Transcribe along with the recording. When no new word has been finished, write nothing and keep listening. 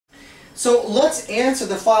So let's answer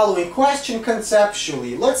the following question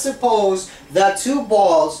conceptually. Let's suppose that two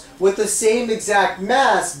balls with the same exact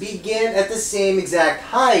mass begin at the same exact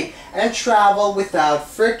height and travel without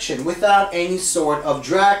friction, without any sort of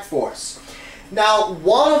drag force. Now,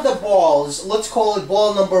 one of the balls, let's call it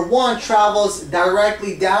ball number 1, travels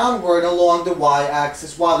directly downward along the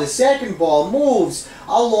y-axis, while the second ball moves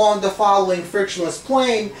along the following frictionless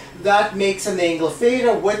plane that makes an angle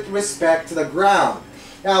theta with respect to the ground.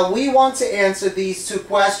 Now, we want to answer these two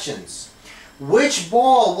questions. Which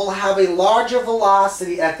ball will have a larger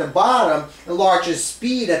velocity at the bottom, a larger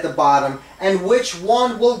speed at the bottom, and which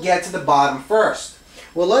one will get to the bottom first?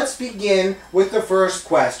 Well, let's begin with the first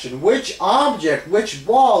question. Which object, which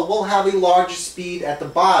ball will have a larger speed at the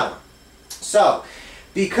bottom? So,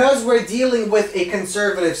 because we're dealing with a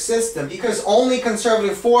conservative system, because only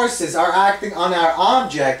conservative forces are acting on our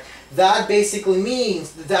object, that basically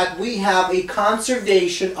means that we have a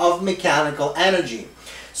conservation of mechanical energy.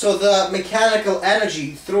 So the mechanical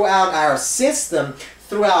energy throughout our system,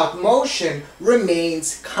 throughout motion,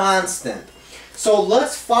 remains constant. So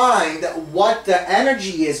let's find what the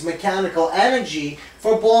energy is, mechanical energy,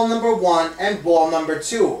 for ball number 1 and ball number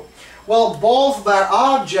 2. Well, both of our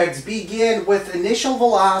objects begin with initial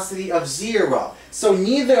velocity of 0. So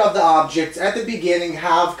neither of the objects at the beginning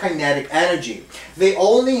have kinetic energy. They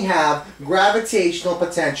only have gravitational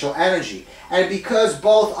potential energy. And because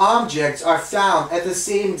both objects are found at the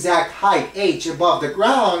same exact height, h, above the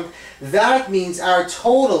ground, that means our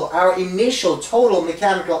initial total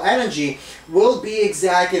mechanical energy will be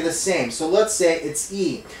exactly the same. So let's say it's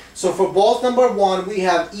E. So for ball number 1, we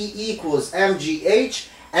have E equals mgh,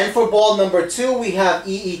 and for ball number 2, we have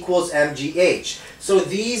E equals mgh. So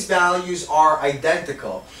these values are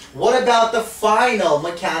identical. What about the final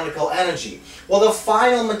mechanical energy? Well, the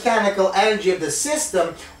final mechanical energy of the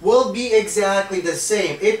system will be exactly the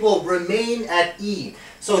same. It will remain at E.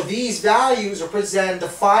 So these values represent the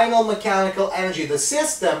final mechanical energy of the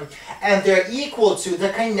system, and they're equal to the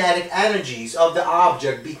kinetic energies of the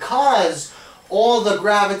object, because all the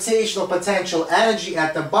gravitational potential energy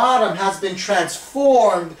at the bottom has been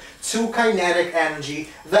transformed to kinetic energy,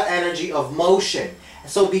 the energy of motion.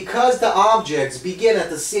 So because the objects begin at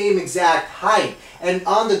the same exact height and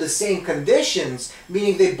under the same conditions,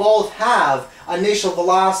 meaning they both have initial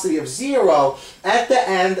velocity of 0, at the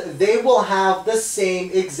end they will have the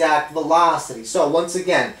same exact velocity. So once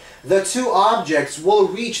again, the two objects will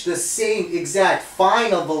reach the same exact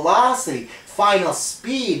final velocity, final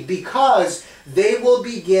speed, because they will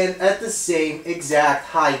begin at the same exact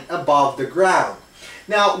height above the ground.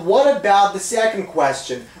 Now, what about the second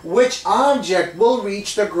question? Which object will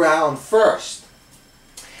reach the ground first?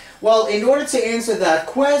 Well, in order to answer that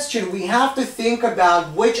question, we have to think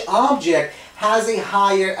about which object has a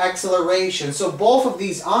higher acceleration. So both of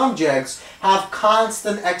these objects have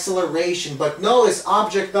constant acceleration, but notice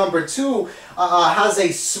object number 2 has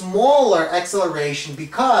a smaller acceleration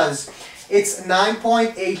because it's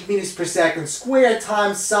 9.8 meters per second squared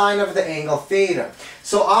times sine of the angle theta.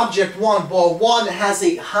 So object 1, ball 1, has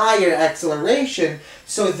a higher acceleration,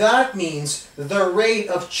 so that means the rate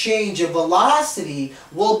of change of velocity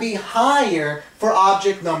will be higher for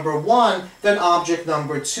object number 1 than object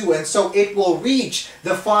number 2, and so it will reach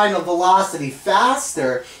the final velocity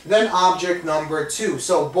faster than object number 2.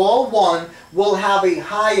 So ball 1 will have a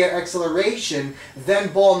higher acceleration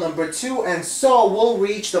than ball number 2, and so will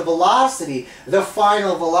reach the velocity, the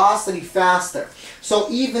final velocity, faster. So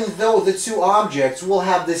even though the two objects will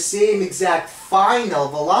have the same exact final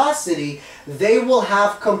velocity, they will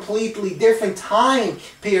have completely different time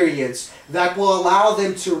periods that will allow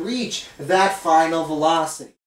them to reach that final velocity.